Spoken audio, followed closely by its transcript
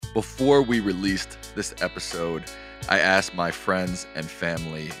Before we released this episode, I asked my friends and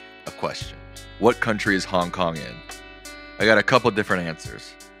family a question. What country is Hong Kong in? I got a couple different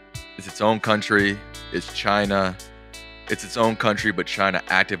answers. It's its own country. It's China. It's its own country, but China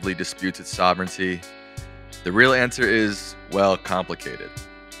actively disputes its sovereignty. The real answer is, well, complicated.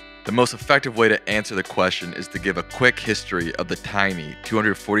 The most effective way to answer the question is to give a quick history of the tiny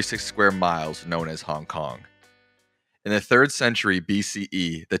 246 square miles known as Hong Kong. In the 3rd century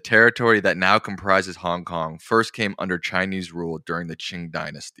BCE, the territory that now comprises Hong Kong first came under Chinese rule during the Qing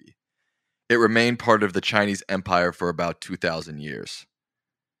dynasty. It remained part of the Chinese Empire for about 2,000 years.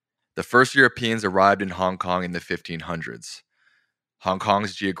 The first Europeans arrived in Hong Kong in the 1500s. Hong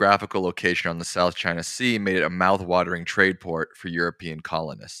Kong's geographical location on the South China Sea made it a mouth-watering trade port for European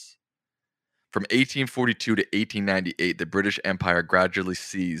colonists. From 1842 to 1898, the British Empire gradually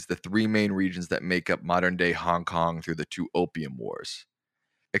seized the 3 main regions that make up modern-day Hong Kong through the 2 Opium Wars.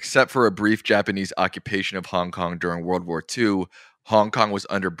 Except for a brief Japanese occupation of Hong Kong during World War II, Hong Kong was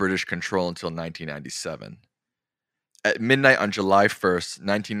under British control until 1997. At midnight on July 1st,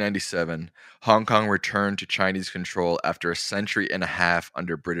 1997, Hong Kong returned to Chinese control after a century and a half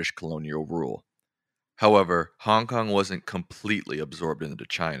under British colonial rule. However, Hong Kong wasn't completely absorbed into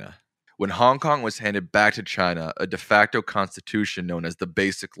China. When Hong Kong was handed back to China, a de facto constitution known as the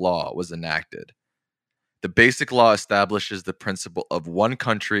Basic Law was enacted. The Basic Law establishes the principle of one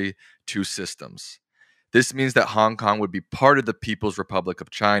country, 2 systems. This means that Hong Kong would be part of the People's Republic of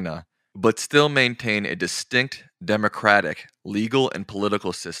China, but still maintain a distinct, democratic, legal and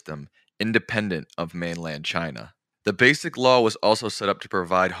political system independent of mainland China. The Basic Law was also set up to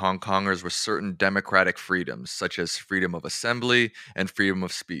provide Hong Kongers with certain democratic freedoms, such as freedom of assembly and freedom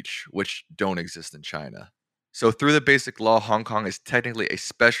of speech, which don't exist in China. So through the Basic Law, Hong Kong is technically a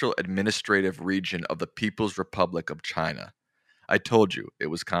special administrative region of the People's Republic of China. I told you, it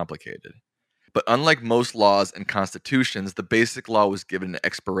was complicated. But unlike most laws and constitutions, the Basic Law was given an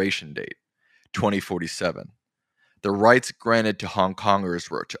expiration date, 2047. The rights granted to Hong Kongers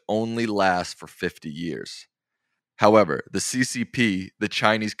were to only last for 50 years. However, the CCP, the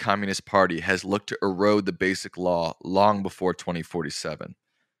Chinese Communist Party, has looked to erode the Basic Law long before 2047.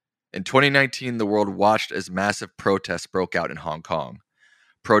 In 2019, the world watched as massive protests broke out in Hong Kong.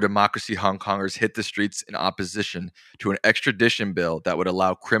 Pro-democracy Hong Kongers hit the streets in opposition to an extradition bill that would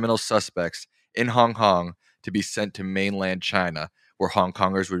allow criminal suspects in Hong Kong to be sent to mainland China, where Hong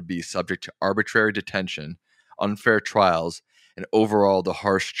Kongers would be subject to arbitrary detention, unfair trials, and overall the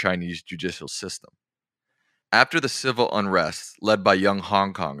harsh Chinese judicial system. After the civil unrest led by young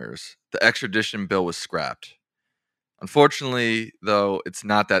Hong Kongers, the extradition bill was scrapped. Unfortunately, though, it's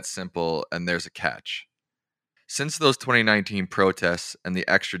not that simple, and there's a catch. Since those 2019 protests and the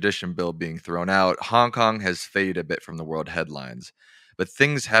extradition bill being thrown out, Hong Kong has faded a bit from the world headlines, but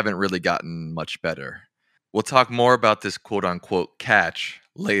things haven't really gotten much better. We'll talk more about this quote-unquote catch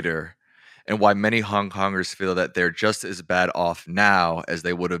later, and why many Hong Kongers feel that they're just as bad off now as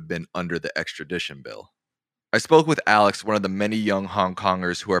they would have been under the extradition bill. I spoke with Alex, one of the many young Hong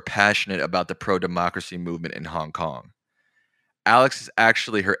Kongers who are passionate about the pro-democracy movement in Hong Kong. Alex is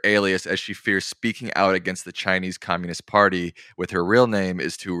actually her alias, as she fears speaking out against the Chinese Communist Party with her real name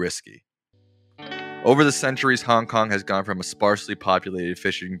is too risky. Over the centuries, Hong Kong has gone from a sparsely populated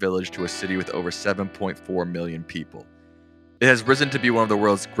fishing village to a city with over 7.4 million people. It has risen to be one of the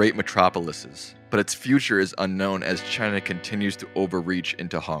world's great metropolises, but its future is unknown as China continues to overreach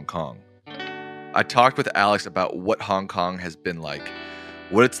into Hong Kong. I talked with Alex about what Hong Kong has been like,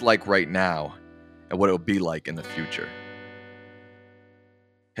 what it's like right now, and what it will be like in the future.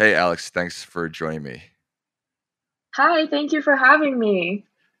 Hey, Alex, thanks for joining me. Hi, thank you for having me.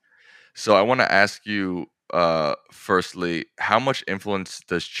 So I want to ask you, firstly, how much influence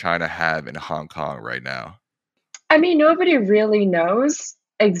does China have in Hong Kong right now? I mean, nobody really knows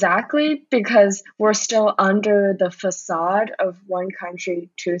exactly because we're still under the facade of one country,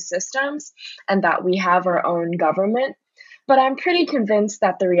 2 systems, and that we have our own government. But I'm pretty convinced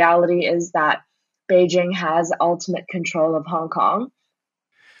that the reality is that Beijing has ultimate control of Hong Kong.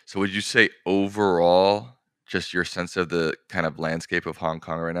 So would you say overall, just your sense of the kind of landscape of Hong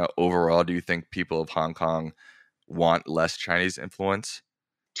Kong right now, overall, do you think people of Hong Kong want less Chinese influence?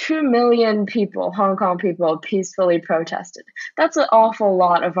 2 million people, Hong Kong people, peacefully protested. That's an awful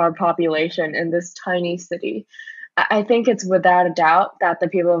lot of our population in this tiny city. I think it's without a doubt that the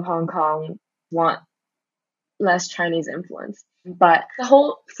people of Hong Kong want less Chinese influence. But the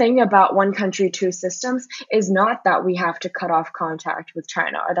whole thing about one country, 2 systems is not that we have to cut off contact with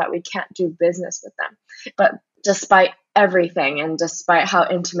China or that we can't do business with them. But despite everything and despite how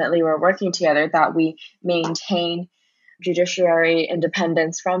intimately we're working together, that we maintain judiciary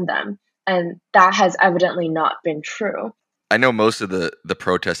independence from them. And that has evidently not been true. I know most of the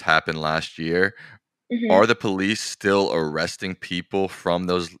protests happened last year. Mhm. Are the police still arresting people from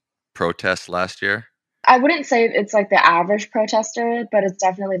those protests last year? I wouldn't say it's like the average protester, but it's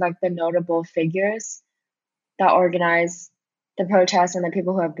definitely like the notable figures that organize the protests and the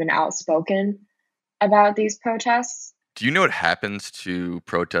people who have been outspoken about these protests. Do you know what happens to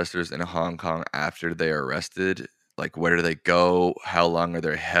protesters in Hong Kong after they are arrested? Like, where do they go? How long are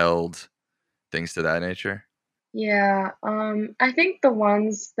they held? Things to that nature? Yeah, I think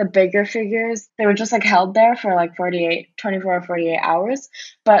the bigger figures, they were just like held there for like 24 or 48 hours.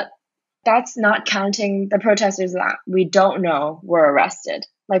 But that's not counting the protesters that we don't know were arrested,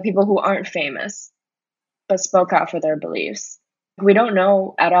 like people who aren't famous but spoke out for their beliefs. We don't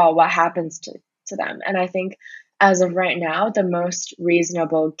know at all what happens to them. And I think as of right now, the most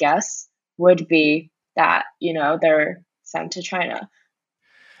reasonable guess would be that, they're sent to China.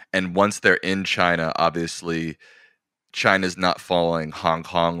 And once they're in China, obviously, China's not following Hong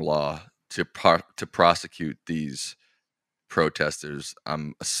Kong law to prosecute these protesters.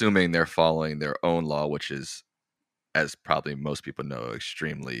 I'm assuming they're following their own law, which is, as probably most people know,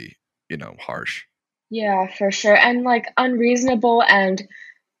 extremely, harsh. Yeah, for sure. And like unreasonable and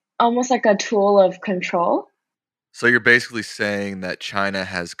almost like a tool of control. So you're basically saying that China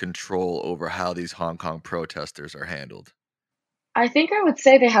has control over how these Hong Kong protesters are handled. I think I would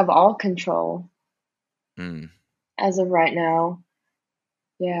say they have all control Mm. as of right now.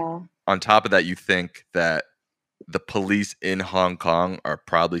 Yeah. On top of that, you think that the police in Hong Kong are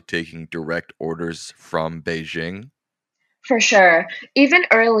probably taking direct orders from Beijing? For sure. Even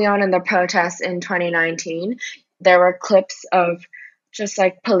early on in the protests in 2019, there were clips of just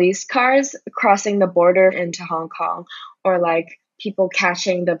like police cars crossing the border into Hong Kong, or like people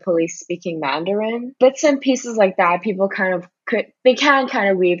catching the police speaking Mandarin. Bits and pieces like that, people they can kind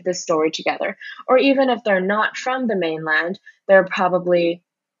of weave the story together. Or even if they're not from the mainland, they're probably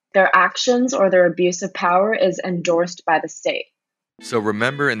their actions or their abuse of power is endorsed by the state. So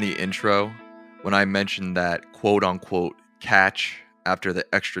remember in the intro when I mentioned that quote unquote catch after the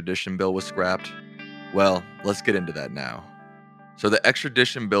extradition bill was scrapped? Well, let's get into that now. So the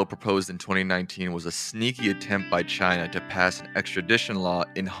extradition bill proposed in 2019 was a sneaky attempt by China to pass an extradition law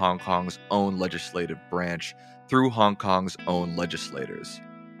in Hong Kong's own legislative branch through Hong Kong's own legislators.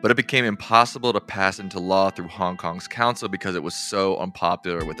 But it became impossible to pass into law through Hong Kong's council because it was so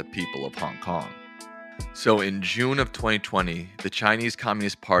unpopular with the people of Hong Kong. So in June of 2020, the Chinese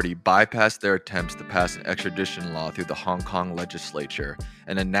Communist Party bypassed their attempts to pass an extradition law through the Hong Kong legislature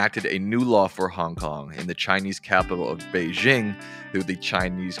and enacted a new law for Hong Kong in the Chinese capital of Beijing through the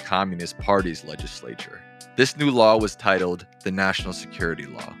Chinese Communist Party's legislature. This new law was titled the National Security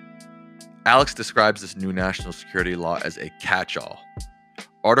Law. Alex describes this new national security law as a catch-all.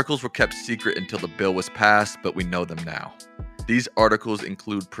 Articles were kept secret until the bill was passed, but we know them now. These articles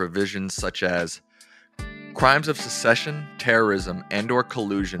include provisions such as crimes of secession, terrorism, and/or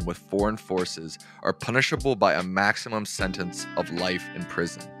collusion with foreign forces are punishable by a maximum sentence of life in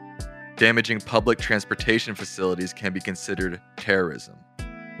prison. Damaging public transportation facilities can be considered terrorism.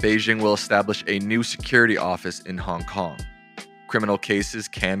 Beijing will establish a new security office in Hong Kong. Criminal cases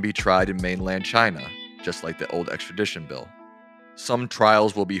can be tried in mainland China, just like the old extradition bill. Some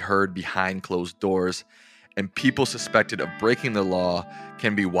trials will be heard behind closed doors, and people suspected of breaking the law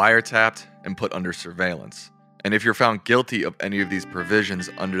can be wiretapped and put under surveillance. And if you're found guilty of any of these provisions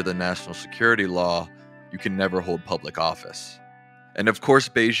under the national security law, you can never hold public office. And of course,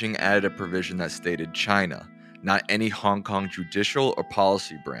 Beijing added a provision that stated China, not any Hong Kong judicial or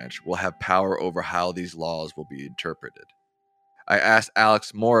policy branch, will have power over how these laws will be interpreted. I asked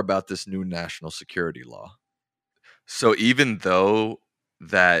Alex more about this new national security law. So even though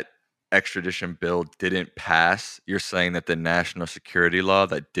that extradition bill didn't pass, you're saying that the national security law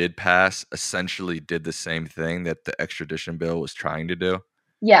that did pass essentially did the same thing that the extradition bill was trying to do?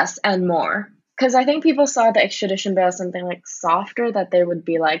 Yes, and more. Because I think people saw the extradition bill as something like softer, that they would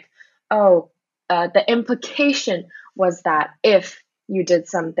be like, oh, the implication was that if you did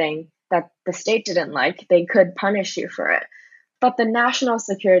something that the state didn't like, they could punish you for it. But the national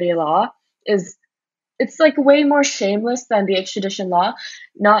security law it's like way more shameless than the extradition law.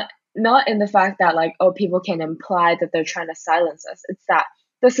 Not in the fact that like, oh, people can imply that they're trying to silence us. It's that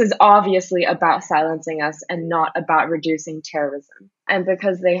this is obviously about silencing us and not about reducing terrorism. And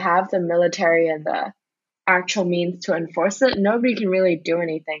because they have the military and the actual means to enforce it, nobody can really do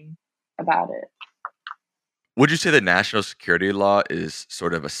anything about it. Would you say the national security law is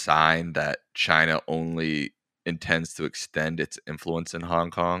sort of a sign that China only intends to extend its influence in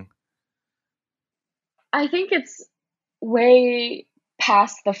Hong Kong? I think it's way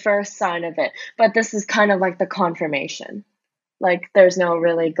past the first sign of it, but this is kind of like the confirmation. Like, there's no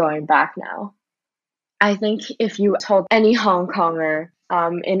really going back now. I think if you told any Hong Konger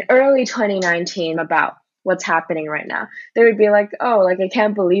in early 2019 about what's happening right now, they would be like, oh, like, I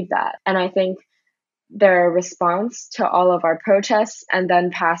can't believe that. And I think their response to all of our protests and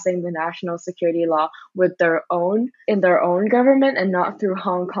then passing the national security law with their own in their own government and not through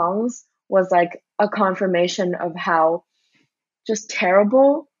Hong Kong's was like a confirmation of how just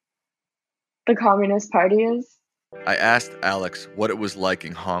terrible the Communist Party is. I asked Alex what it was like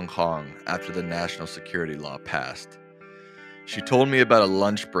in Hong Kong after the national security law passed. She told me about a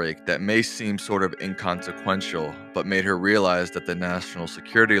lunch break that may seem sort of inconsequential, but made her realize that the national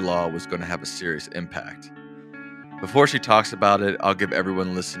security law was going to have a serious impact. Before she talks about it, I'll give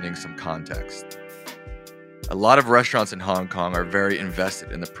everyone listening some context. A lot of restaurants in Hong Kong are very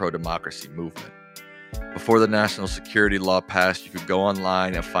invested in the pro-democracy movement. Before the national security law passed, you could go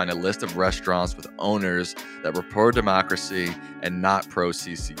online and find a list of restaurants with owners that were pro-democracy and not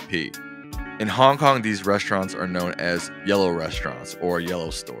pro-CCP. In Hong Kong, these restaurants are known as yellow restaurants or yellow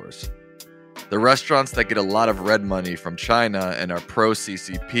stores. The restaurants that get a lot of red money from China and are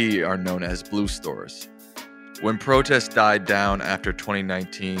pro-CCP are known as blue stores. When protests died down after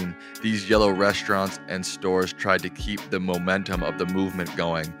 2019, these yellow restaurants and stores tried to keep the momentum of the movement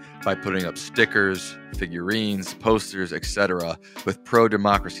going by putting up stickers, figurines, posters, etc. with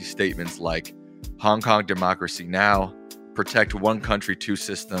pro-democracy statements like Hong Kong Democracy Now, Protect One Country, Two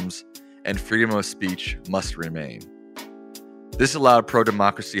Systems, and freedom of speech must remain. This allowed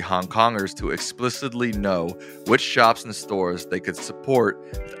pro-democracy Hong Kongers to explicitly know which shops and stores they could support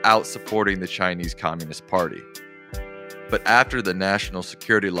without supporting the Chinese Communist Party. But after the national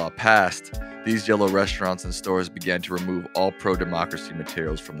security law passed, these yellow restaurants and stores began to remove all pro-democracy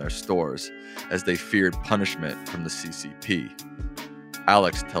materials from their stores, as they feared punishment from the CCP.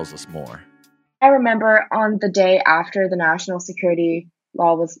 Alex tells us more. I remember on the day after the national security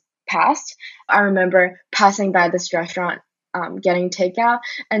law was passed, I remember passing by this restaurant, getting takeout,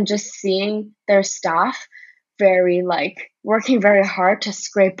 and just seeing their staff working very hard to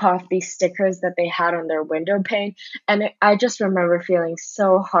scrape off these stickers that they had on their window pane. And I just remember feeling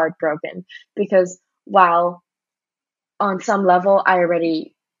so heartbroken because while on some level I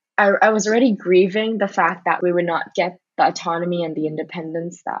was already grieving the fact that we would not get the autonomy and the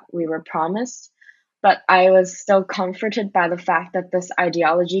independence that we were promised, but I was still comforted by the fact that this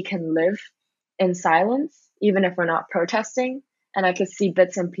ideology can live in silence, even if we're not protesting. And I could see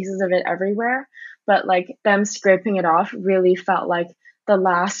bits and pieces of it everywhere. But like them scraping it off really felt like the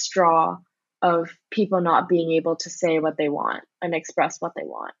last straw of people not being able to say what they want and express what they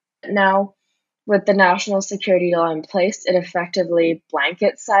want. Now, with the national security law in place, it effectively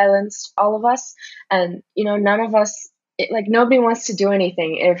blanket silenced all of us. And, none of us, nobody wants to do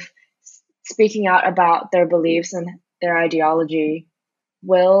anything if speaking out about their beliefs and their ideology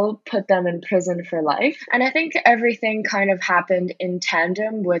will put them in prison for life. And I think everything kind of happened in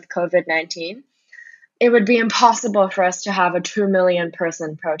tandem with COVID-19. It would be impossible for us to have a 2 million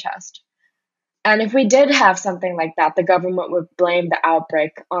person protest. And if we did have something like that, the government would blame the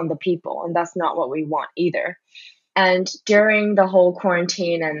outbreak on the people, and that's not what we want either. And during the whole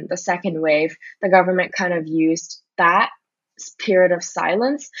quarantine and the second wave, the government kind of used that period of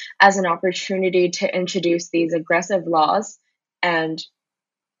silence as an opportunity to introduce these aggressive laws. And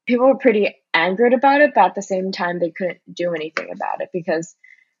people were pretty angered about it, but at the same time, they couldn't do anything about it because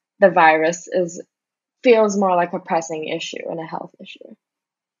the virus feels more like a pressing issue and a health issue.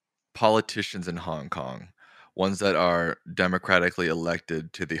 Politicians in Hong Kong, ones that are democratically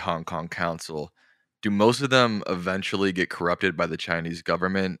elected to the Hong Kong Council, do most of them eventually get corrupted by the Chinese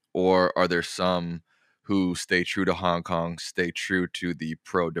government, or are there some who stay true to Hong Kong, stay true to the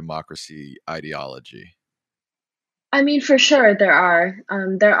pro-democracy ideology? I mean, for sure, there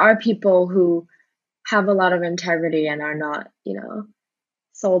are people who have a lot of integrity and are not,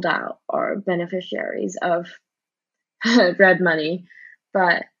 sold out or beneficiaries of red money.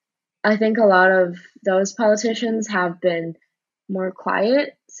 But I think a lot of those politicians have been more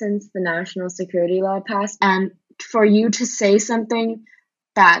quiet since the national security law passed. And for you to say something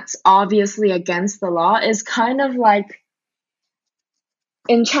that's obviously against the law is kind of like,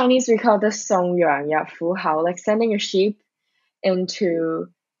 in Chinese we call this 送养呀扶好, like sending a sheep into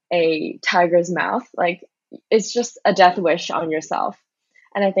a tiger's mouth. Like, it's just a death wish on yourself.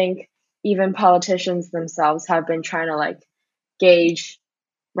 And I think even politicians themselves have been trying to gauge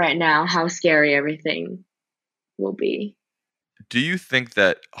right now how scary everything will be. Do you think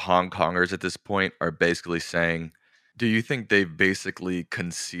that Hong Kongers at this point are basically saying, Do you think they've basically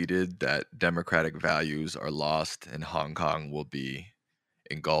conceded that democratic values are lost and Hong Kong will be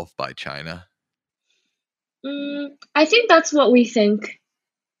engulfed by China? I think that's what we think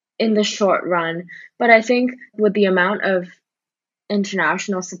in the short run, but I think with the amount of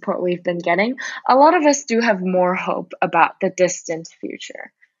international support we've been getting, a lot of us do have more hope about the distant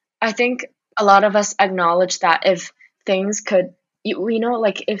future. I think a lot of us acknowledge that if things could,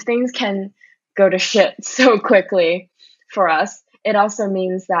 like if things can go to shit so quickly for us, it also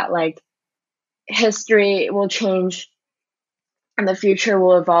means that like history will change and the future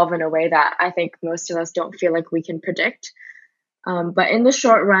will evolve in a way that I think most of us don't feel like we can predict. But in the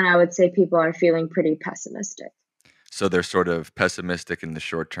short run, I would say people are feeling pretty pessimistic. So they're sort of pessimistic in the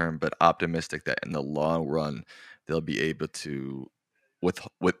short term, but optimistic that in the long run they'll be able to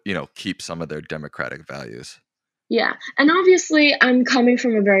keep some of their democratic values. Yeah. And obviously, I'm coming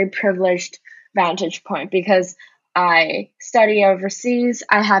from a very privileged vantage point because I study overseas.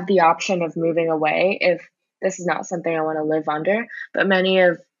 I have the option of moving away if this is not something I want to live under. But many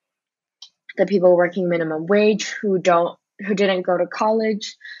of the people working minimum wage who didn't go to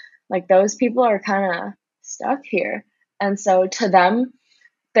college, like those people are kind of stuck here. And so to them,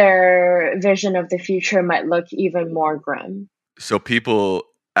 their vision of the future might look even more grim. So people,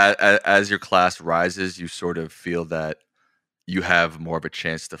 as your class rises, you sort of feel that you have more of a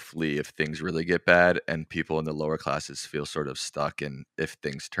chance to flee if things really get bad, and people in the lower classes feel sort of stuck in if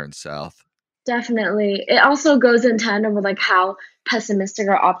things turn south. Definitely. It also goes in tandem with like how pessimistic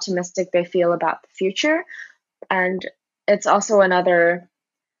or optimistic they feel about the future. And it's also another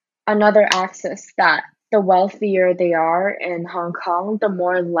axis that the wealthier they are in Hong Kong, the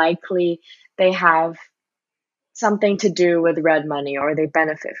more likely they have something to do with red money or they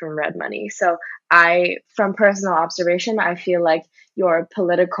benefit from red money. So from personal observation, I feel like your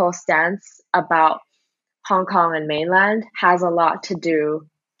political stance about Hong Kong and mainland has a lot to do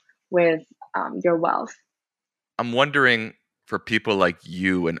with your wealth. I'm wondering, for people like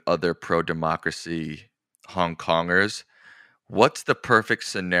you and other pro democracy Hong Kongers, what's the perfect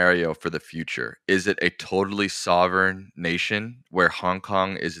scenario for the future? Is it a totally sovereign nation where Hong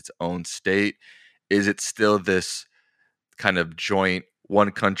Kong is its own state? Is it still this kind of joint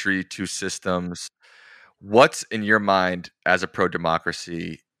one country, two systems? What's in your mind as a pro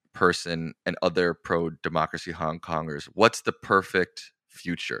democracy person and other pro democracy Hong Kongers? What's the perfect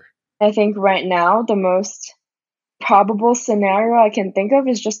future? I think right now the most probable scenario I can think of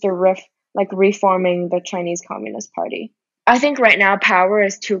is just reforming the Chinese Communist Party. I think right now power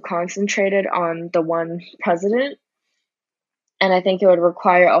is too concentrated on the one president, and I think it would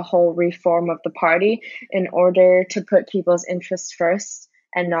require a whole reform of the party in order to put people's interests first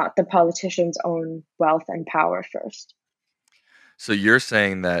and not the politicians' own wealth and power first. So you're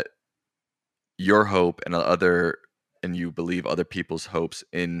saying that your hope and you believe other people's hopes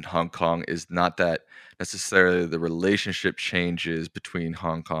in Hong Kong is not that necessarily the relationship changes between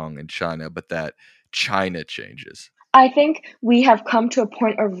Hong Kong and China, but that China changes. I think we have come to a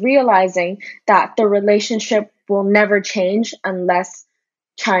point of realizing that the relationship will never change unless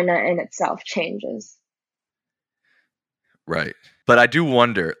China in itself changes. Right. But I do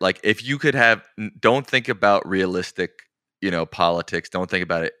wonder, like, if you could have, don't think about realistic, politics. Don't think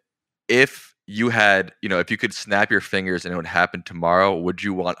about it. If you had, if you could snap your fingers and it would happen tomorrow, would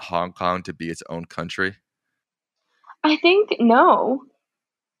you want Hong Kong to be its own country? I think no.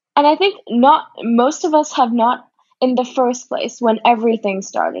 And I think not most of us have not in the first place when everything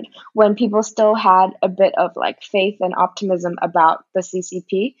started, when people still had a bit of like faith and optimism about the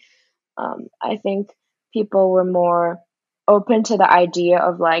CCP. I think people were more open to the idea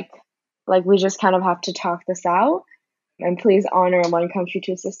of like we just kind of have to talk this out and please honor one country,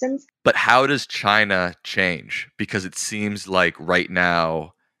 two systems. But how does China change? Because it seems like right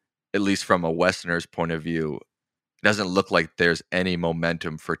now, at least from a Westerner's point of view, it doesn't look like there's any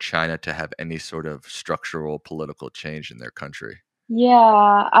momentum for China to have any sort of structural political change in their country.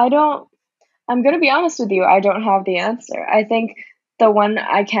 Yeah, I don't I'm gonna be honest with you, I don't have the answer. I think the one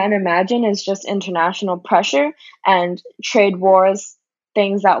I can imagine is just international pressure and trade wars,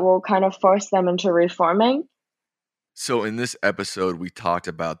 things that will kind of force them into reforming. So, in this episode, we talked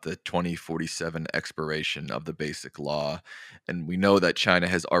about the 2047 expiration of the Basic Law, and we know that China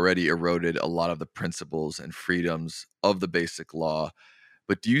has already eroded a lot of the principles and freedoms of the Basic Law.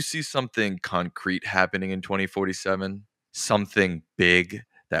 But do you see something concrete happening in 2047? Something big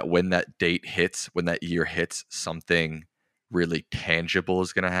that when that date hits, when that year hits, something really tangible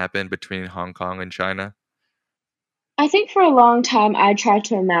is going to happen between Hong Kong and China? I think for a long time I tried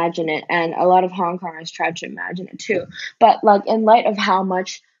to imagine it, and a lot of Hong Kongers tried to imagine it too. But like in light of how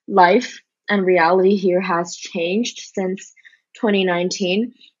much life and reality here has changed since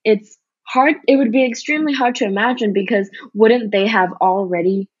 2019, it's hard, it would be extremely hard to imagine because wouldn't they have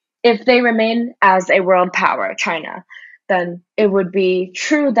already, if they remain as a world power, China, then it would be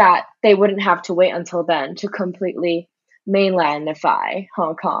true that they wouldn't have to wait until then to completely mainlandify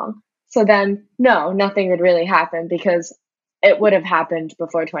Hong Kong. So then, no, nothing would really happen because it would have happened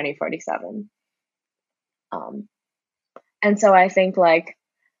before 2047. Um, and so I think like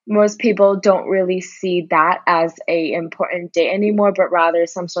most people don't really see that as a important date anymore, but rather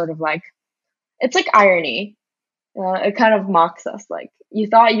some sort of like, it's like irony. It kind of mocks us. Like you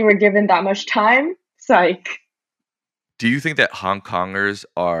thought you were given that much time. Psych. Do you think that Hong Kongers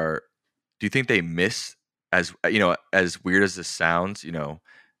are? Do you think they miss, as as weird as this sounds,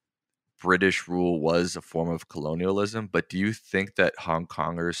 British rule was a form of colonialism, but do you think that Hong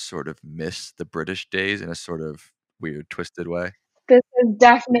Kongers sort of miss the British days in a sort of weird, twisted way? This is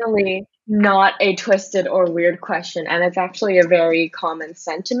definitely not a twisted or weird question, and it's actually a very common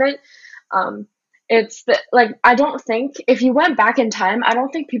sentiment. Um, it's like I don't think if you went back in time, I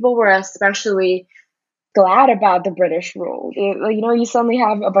don't think people were especially glad about the British rule. You suddenly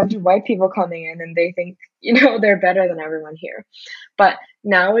have a bunch of white people coming in and they think, they're better than everyone here. But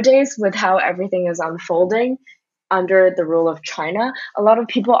nowadays, with how everything is unfolding under the rule of China, a lot of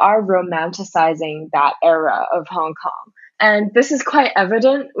people are romanticizing that era of Hong Kong. And this is quite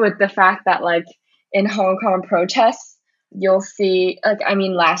evident with the fact that, like, in Hong Kong protests, you'll see, like, I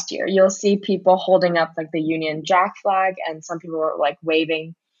mean, last year, you'll see people holding up, like, the Union Jack flag, and some people were, like,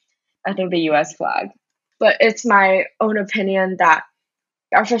 waving, I think, the US flag. But it's my own opinion that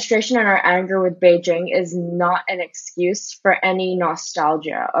our frustration and our anger with Beijing is not an excuse for any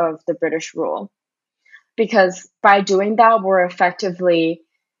nostalgia of the British rule. Because by doing that, we're effectively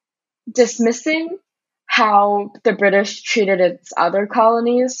dismissing how the British treated its other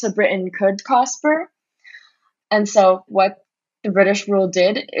colonies so Britain could prosper. And so, what the British rule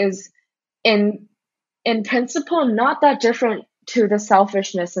did is, in in principle, not that different to the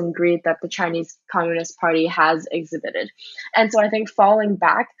selfishness and greed that the Chinese Communist Party has exhibited. And so I think falling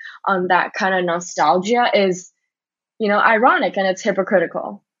back on that kind of nostalgia is, ironic and it's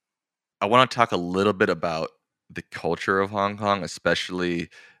hypocritical. I want to talk a little bit about the culture of Hong Kong, especially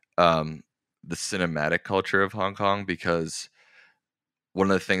um, the cinematic culture of Hong Kong, because one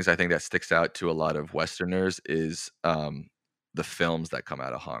of the things I think that sticks out to a lot of Westerners is the films that come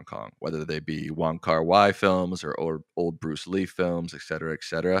out of Hong Kong, whether they be Wong Kar-wai films or old Bruce Lee films, et cetera, et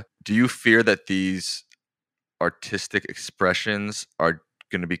cetera. Do you fear that these artistic expressions are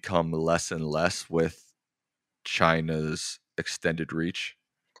going to become less and less with China's extended reach?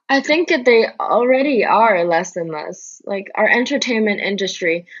 I think that they already are less and less. Like our entertainment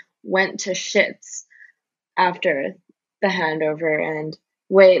industry went to shits after the handover and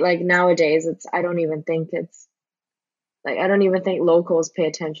wait, like nowadays it's I don't even think locals pay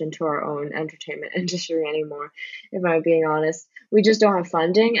attention to our own entertainment industry anymore, if I'm being honest. We just don't have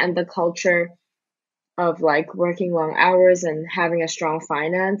funding, and the culture of like working long hours and having a strong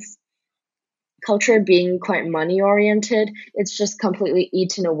finance culture being quite money oriented, it's just completely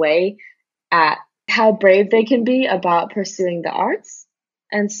eaten away at how brave they can be about pursuing the arts.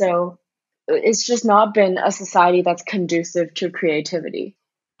 And so it's just not been a society that's conducive to creativity.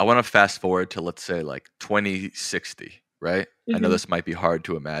 I want to fast forward to, let's say, like 2060, right? I know Hmm. this might be hard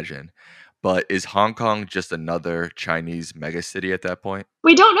to imagine, but is Hong Kong just another Chinese megacity at that point?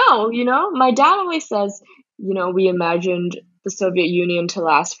 We don't know. My dad always says, we imagined the Soviet Union to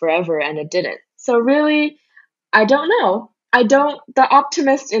last forever and it didn't. So really, I don't know. The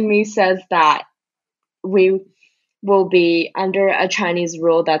optimist in me says that we will be under a Chinese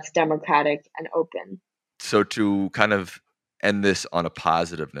rule that's democratic and open. So to kind of end this on a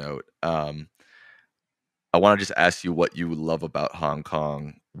positive note, I want to just ask you what you love about Hong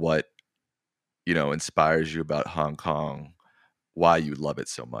Kong, what inspires you about Hong Kong, why you love it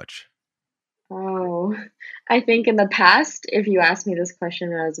so much. Oh, I think in the past, if you asked me this question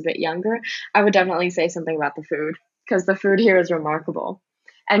when I was a bit younger, I would definitely say something about the food because the food here is remarkable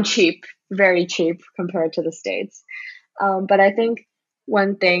and cheap, very cheap compared to the States. But I think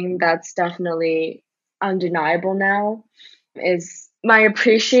one thing that's definitely undeniable now is my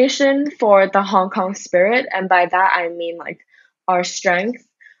appreciation for the Hong Kong spirit. And by that, I mean like our strength,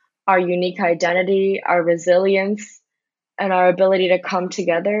 our unique identity, our resilience, and our ability to come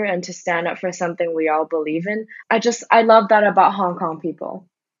together and to stand up for something we all believe in. I love that about Hong Kong people.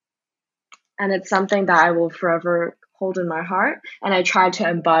 And it's something that I will forever hold in my heart. And I try to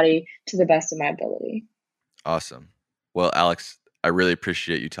embody to the best of my ability. Awesome. Well, Alex, I really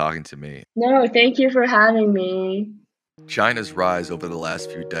appreciate you talking to me. No, thank you for having me. China's rise over the last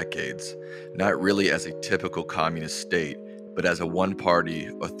few decades, not really as a typical communist state, but as a one-party,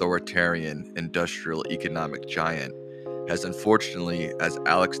 authoritarian, industrial economic giant, has unfortunately, as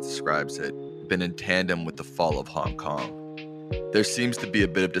Alex describes it, been in tandem with the fall of Hong Kong. There seems to be a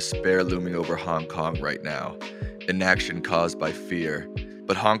bit of despair looming over Hong Kong right now, inaction caused by fear,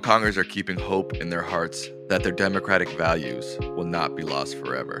 but Hong Kongers are keeping hope in their hearts that their democratic values will not be lost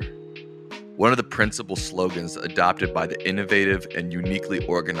forever. One of the principal slogans adopted by the innovative and uniquely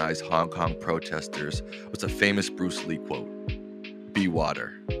organized Hong Kong protesters was a famous Bruce Lee quote, "Be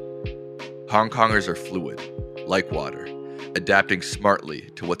water." Hong Kongers are fluid, like water, adapting smartly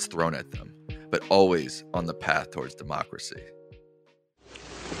to what's thrown at them, but always on the path towards democracy.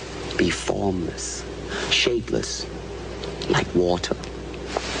 Be formless, shapeless, like water.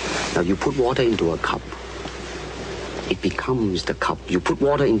 Now you put water into a cup, it becomes the cup. You put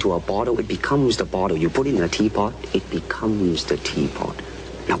water into a bottle, it becomes the bottle. You put it in a teapot, it becomes the teapot.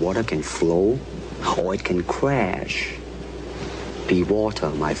 Now water can flow or it can crash. Be water,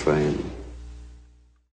 my friend.